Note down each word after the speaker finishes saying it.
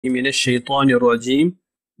من الشيطان الرجيم.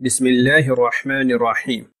 بسم الله الرحمن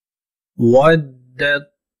الرحيم.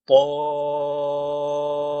 ودت طائفة.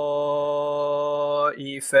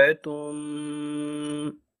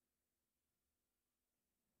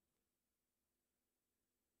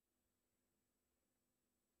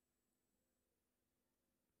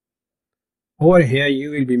 Over here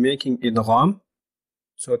you will be making idgham,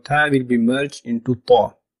 so ta will be merged into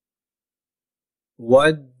ta.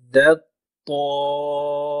 ودت طائفة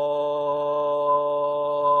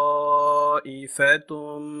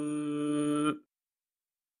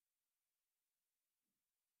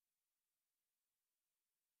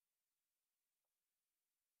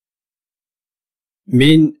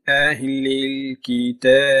من أهل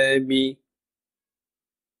الكتاب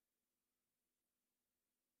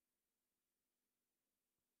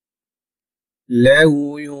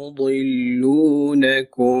لو يضلونكم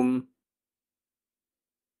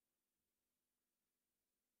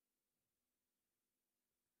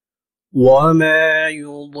وما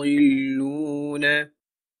يضلون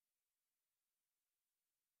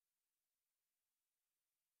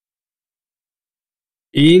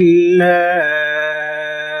إلا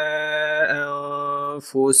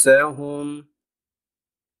أنفسهم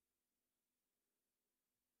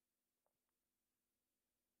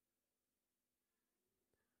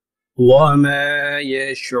وما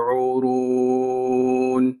يشعرون.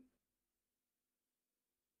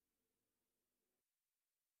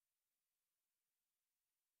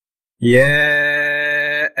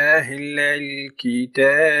 يا أهل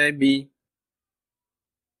الكتاب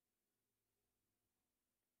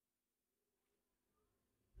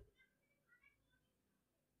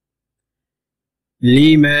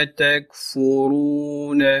لم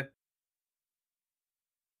تكفرون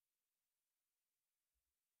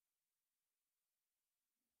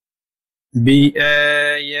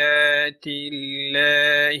بآيات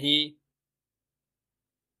الله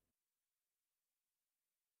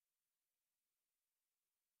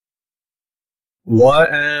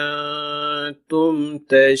وأنتم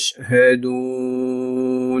تشهدون.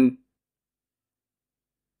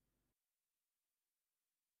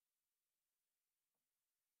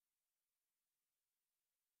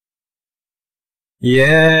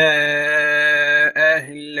 يا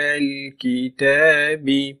أهل الكتاب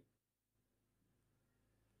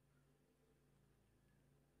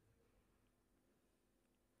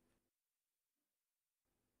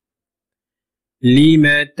لم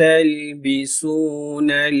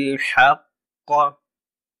تلبسون الحق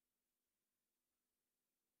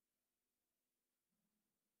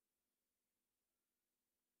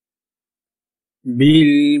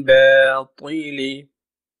بالباطل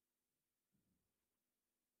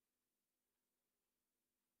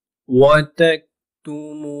وتكتمون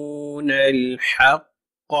الحق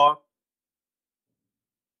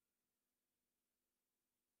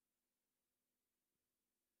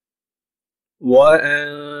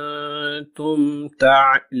وأنتم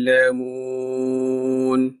تعلمون.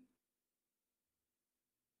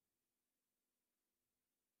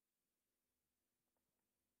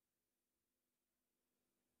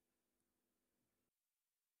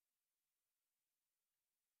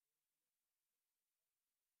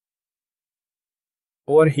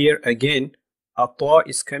 Over here again, a ta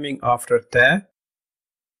is coming after ta,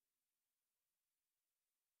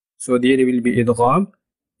 so there will be idgham.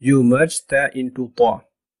 You merge ta into ta.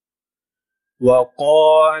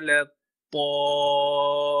 وقالت طائفة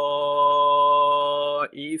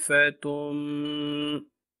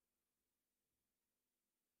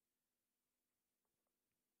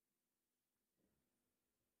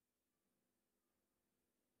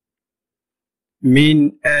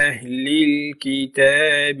من أهل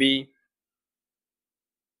الكتاب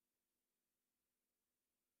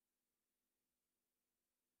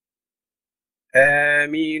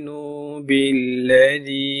آمنوا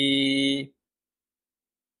بالذي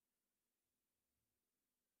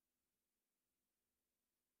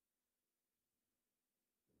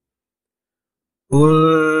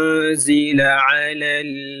أنزل على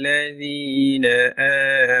الذين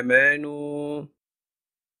آمنوا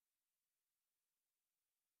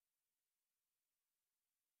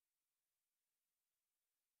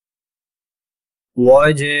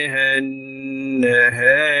وجه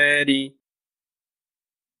النهار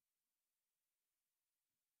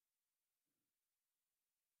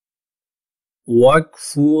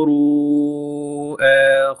واكفروا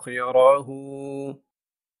آخره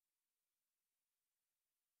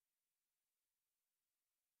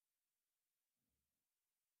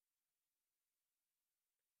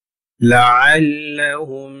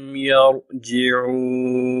لعلهم يرجعون.